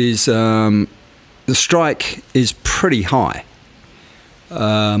is the strike is pretty high.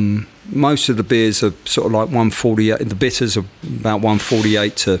 Most of the beers are sort of like 148. The bitters are about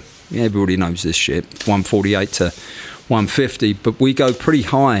 148 to, everybody knows this shit, 148 to 150. But we go pretty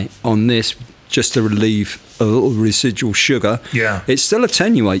high on this just to relieve a little residual sugar. Yeah. It still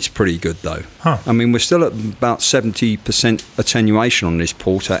attenuates pretty good though. Huh. I mean, we're still at about 70% attenuation on this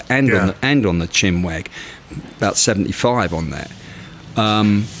porter and on the chinwag, about 75 on that.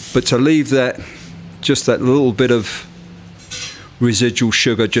 But to leave that, just that little bit of residual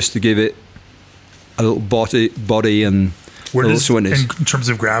sugar, just to give it a little body and where does, sweetness. in terms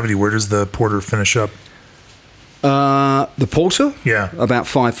of gravity, where does the porter finish up? The porter? Yeah. About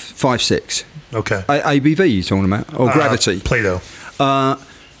 5.6. Okay. ABV you're talking about? Or gravity? Plato.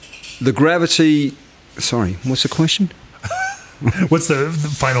 The gravity... Sorry, what's the question? What's the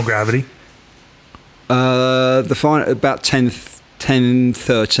final gravity? The final... About 10, 13.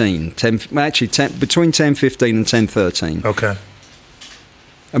 Between 10, 15 and 10, 13. Okay.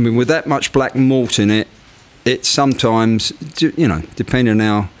 I mean, with that much black malt in it, it sometimes, depending on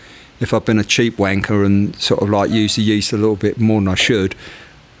how... If I've been a cheap wanker and sort of like use the yeast a little bit more than I should,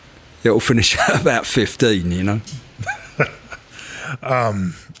 it'll finish at about 15,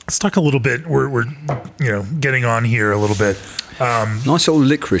 Let's talk a little bit. We're getting on here a little bit. Nice little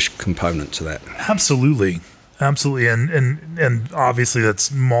licorice component to that. Absolutely, and obviously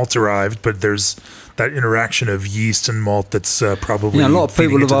that's malt derived, but there's that interaction of yeast and malt that's probably. A lot of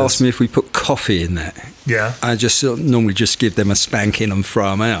people have asked me if we put coffee in that. Yeah, I just normally just give them a spanking and throw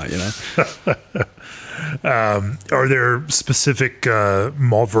them out. Are there specific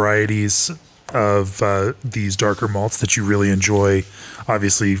malt varieties of these darker malts that you really enjoy?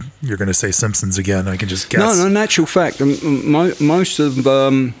 Obviously, you're going to say Simpsons again. I can just guess. No, in actual fact, most of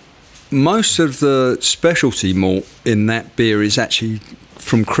the specialty malt in that beer is actually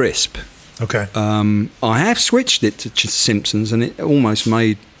from Crisp. Okay. I have switched it to Simpsons, and it almost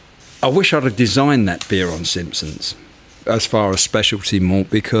made. I wish I'd have designed that beer on Simpsons, as far as specialty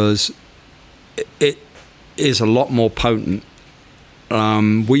malt, because it is a lot more potent.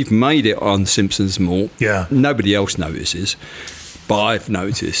 We've made it on Simpsons malt. Yeah. Nobody else notices, but I've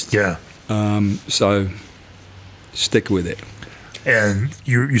noticed. Yeah. So stick with it. And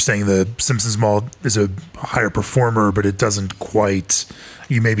you're saying the Simpsons malt is a higher performer, but it doesn't quite.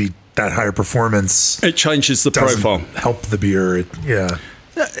 Maybe that higher performance. It changes the profile. Help the beer.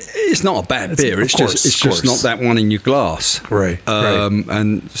 It's not a bad beer. It's just not that one in your glass. Right.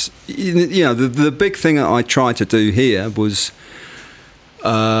 And the big thing that I tried to do here was,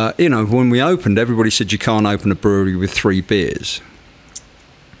 when we opened, everybody said you can't open a brewery with 3 beers,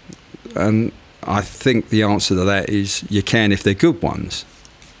 and I think the answer to that is you can if they're good ones.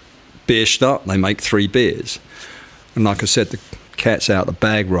 Bierstadt, they make 3 beers, and like I said, the cat's out of the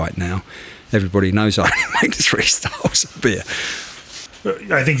bag right now. Everybody knows I make 3 styles of beer.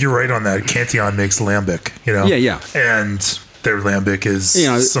 I think you're right on that. Cantillon makes lambic, Yeah. And their lambic is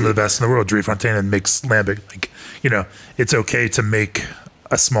some of the best in the world. Driefontein makes lambic. It's okay to make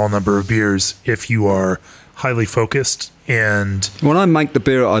a small number of beers if you are highly focused. And when I make the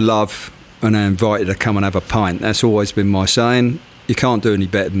beer I love and I invite you to come and have a pint, that's always been my saying. You can't do any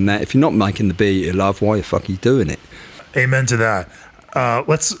better than that. If you're not making the beer you love, why the fuck are you doing it? Amen to that.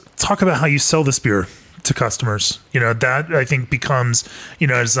 Let's talk about how you sell this beer to customers. That I think becomes,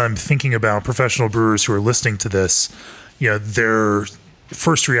 as I'm thinking about professional brewers who are listening to this, their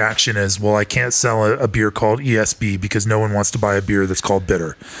first reaction is, well, I can't sell a beer called ESB because no one wants to buy a beer that's called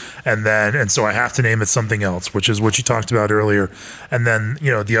bitter. And so I have to name it something else, which is what you talked about earlier. And then,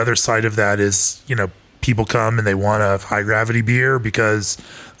 the other side of that is, people come and they want a high gravity beer because,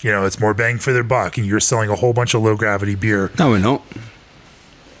 it's more bang for their buck, and you're selling a whole bunch of low gravity beer. No, we're not.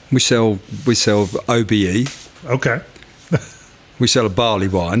 We sell OBE. Okay. We sell a barley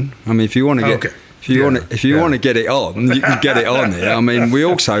wine. I mean, if you want to get want to get it on, you can get it on there. I mean, we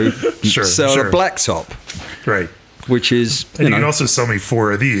also sell a blacktop, right? Which is you can also sell me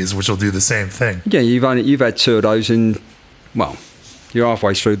 4 of these, which will do the same thing. Yeah, you've had 2 of those, and well, you're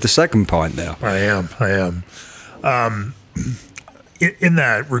halfway through the second pint now. I am. In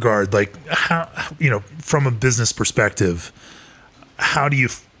that regard, like how, from a business perspective, how do you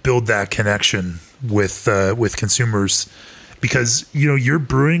build that connection with consumers? Because you're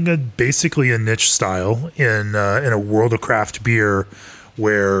brewing basically a niche style in a world of craft beer,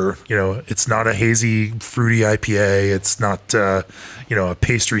 where it's not a hazy, fruity IPA. It's not a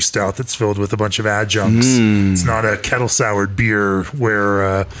pastry stout that's filled with a bunch of adjuncts. It's not a kettle soured beer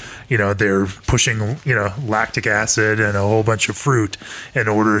where they're pushing lactic acid and a whole bunch of fruit in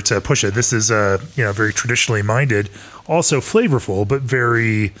order to push it. This is very traditionally minded, also flavorful, but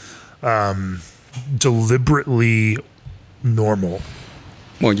very deliberately normal.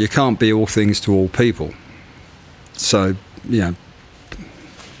 Well, you can't be all things to all people. So,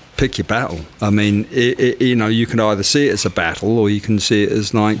 pick your battle. I mean, you can either see it as a battle, or you can see it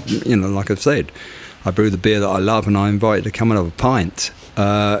as like I've said, I brew the beer that I love and I invite you to come and have a pint.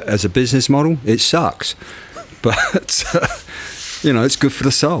 As a business model, it sucks. But, it's good for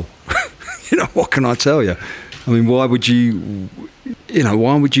the soul. What can I tell you? I mean, why would you...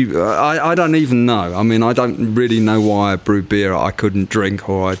 I don't even know. I mean, I don't really know why I brew beer I couldn't drink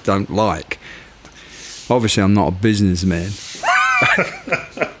or I don't like. Obviously, I'm not a businessman.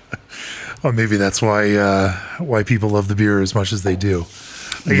 Well, maybe that's why people love the beer as much as they do.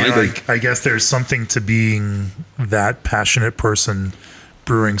 I guess there's something to being that passionate person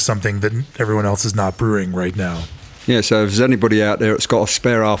brewing something that everyone else is not brewing right now. Yeah, so if there's anybody out there that's got a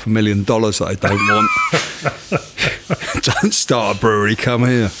spare $500,000 that I don't want, don't start a brewery, come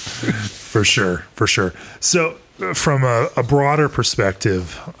here. For sure. So from a broader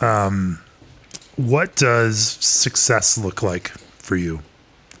perspective, what does success look like for you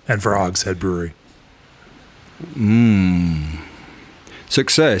and for Hogshead Brewery?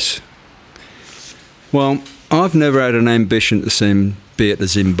 Success. Well, I've never had an ambition to send beer to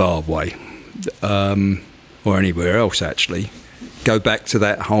Zimbabwe. Or anywhere else, actually. Go back to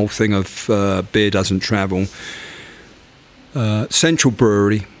that whole thing of beer doesn't travel. Central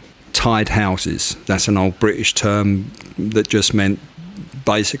brewery, tied houses. That's an old British term that just meant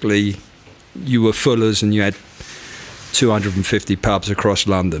basically you were Fullers and you had 250 pubs across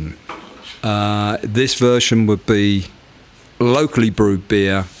London. This version would be locally brewed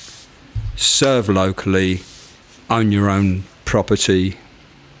beer, serve locally, own your own property.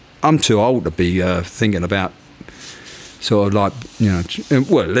 I'm too old to be thinking about sort of like,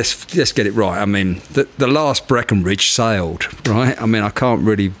 well, let's get it right. I mean, the last Breckenridge sailed, right? I mean, I can't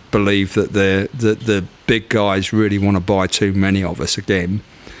really believe that the big guys really want to buy too many of us again.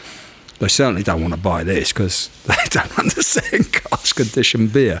 They certainly don't want to buy this because they don't understand cask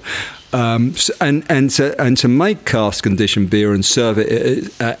conditioned beer. And to make cask conditioned beer and serve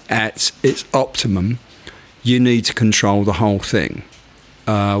it at its optimum, you need to control the whole thing.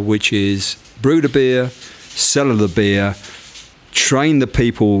 Which is brew the beer, sell the beer, train the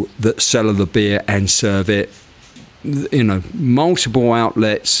people that sell the beer and serve it, multiple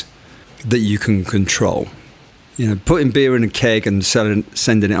outlets that you can control. Putting beer in a keg and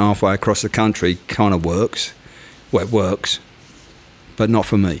sending it halfway across the country kind of works. Well, it works, but not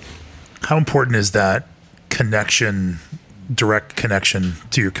for me. How important is that connection, direct connection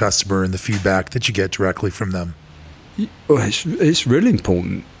to your customer and the feedback that you get directly from them? Well, it's really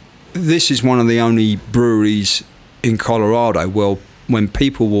important. This is one of the only breweries in Colorado where when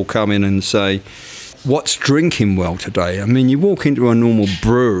people will come in and say, what's drinking well today? I mean, you walk into a normal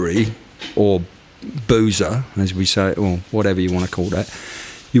brewery or boozer, as we say, or whatever you want to call that.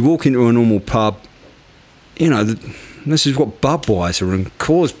 You walk into a normal pub, this is what Budweiser and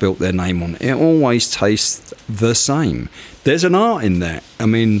Coors built their name on. It always tastes the same. There's an art in that. I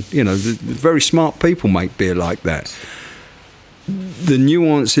mean, very smart people make beer like that. The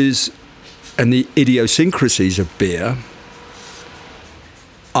nuances and the idiosyncrasies of beer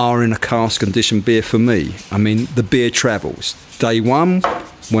are in a cask conditioned beer for me. I mean, the beer travels. Day one,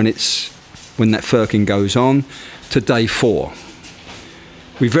 when that firking goes on, to day 4.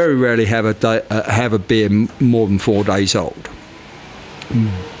 We very rarely have a beer more than 4 days old.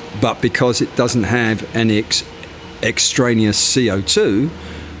 But because it doesn't have any extraneous CO2,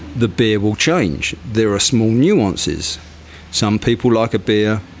 the beer will change. There are small nuances. Some people like a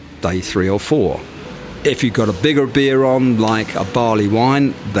beer day 3 or 4. If you've got a bigger beer on, like a barley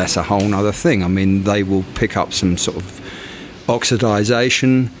wine, that's a whole other thing. I mean, they will pick up some sort of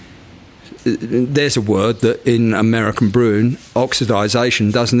oxidization. There's a word that in American brewing,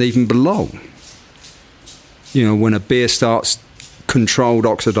 oxidization doesn't even belong. When a beer starts controlled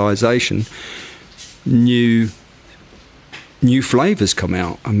oxidization, new flavours come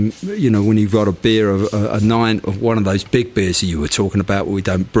out. When you've got a beer of a 9, of one of those big beers that you were talking about, we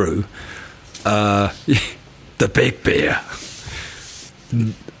don't brew. the big beer,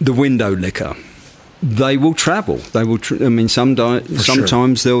 the window liquor, they will travel. They will.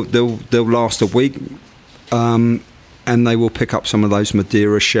 Sometimes they'll last a week, and they will pick up some of those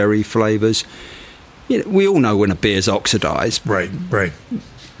Madeira sherry flavours. We all know when a beer's oxidised, right.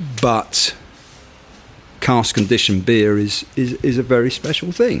 But cask conditioned beer is a very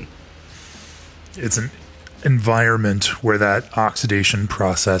special thing. It's an environment where that oxidation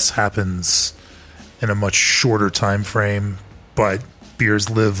process happens in a much shorter time frame, but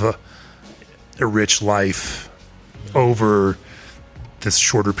beers live a rich life over this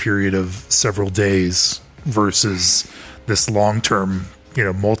shorter period of several days versus this long-term,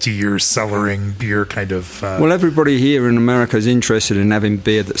 multi-year cellaring beer kind of. Well, everybody here in America is interested in having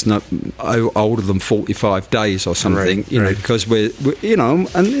beer that's not older than 45 days or something, right. because we're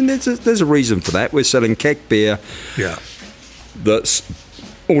and there's a reason for that. We're selling keg beer, that's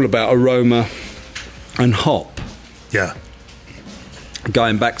all about aroma and hop. Yeah.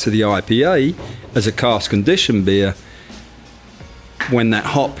 Going back to the IPA as a cask conditioned beer, when that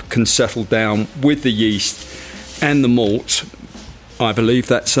hop can settle down with the yeast and the malt, I believe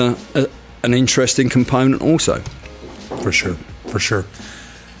that's an interesting component also. For sure.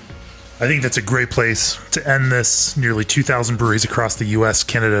 I think that's a great place to end this. Nearly 2,000 breweries across the U.S.,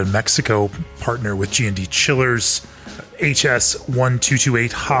 Canada, and Mexico partner with G&D Chillers.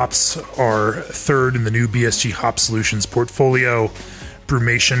 HS1228 hops are third in the new BSG Hop Solutions portfolio.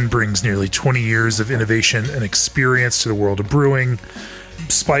 Brewmation brings nearly 20 years of innovation and experience to the world of brewing.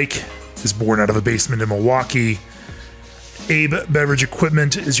 Spike is born out of a basement in Milwaukee. Abe Beverage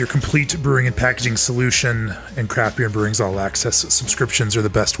Equipment is your complete brewing and packaging solution, and Craft Beer and Brewing's All Access subscriptions are the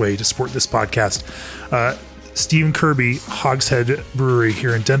best way to support this podcast. Stephen Kirby, Hogshead Brewery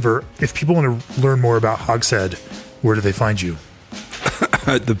here in Denver. If people want to learn more about Hogshead, where do they find you?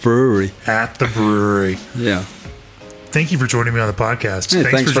 At the brewery. At the brewery. Yeah. Thank you for joining me on the podcast.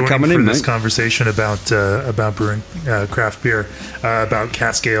 Yeah, thanks for coming in, this mate. Conversation about brewing craft beer, about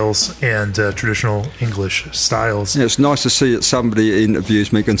cask ales and traditional English styles. Yeah, it's nice to see that somebody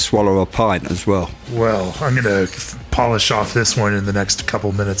interviews me can swallow a pint as well. Well, I'm going to polish off this one in the next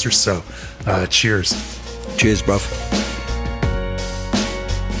couple minutes or so. Cheers. Cheers, bruv.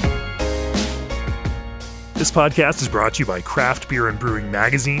 This podcast is brought to you by Craft Beer and Brewing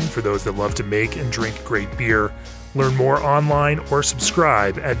Magazine for those that love to make and drink great beer. Learn more online or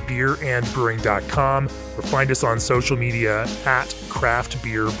subscribe at beerandbrewing.com or find us on social media at Craft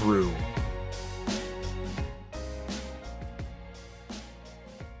Beer Brew.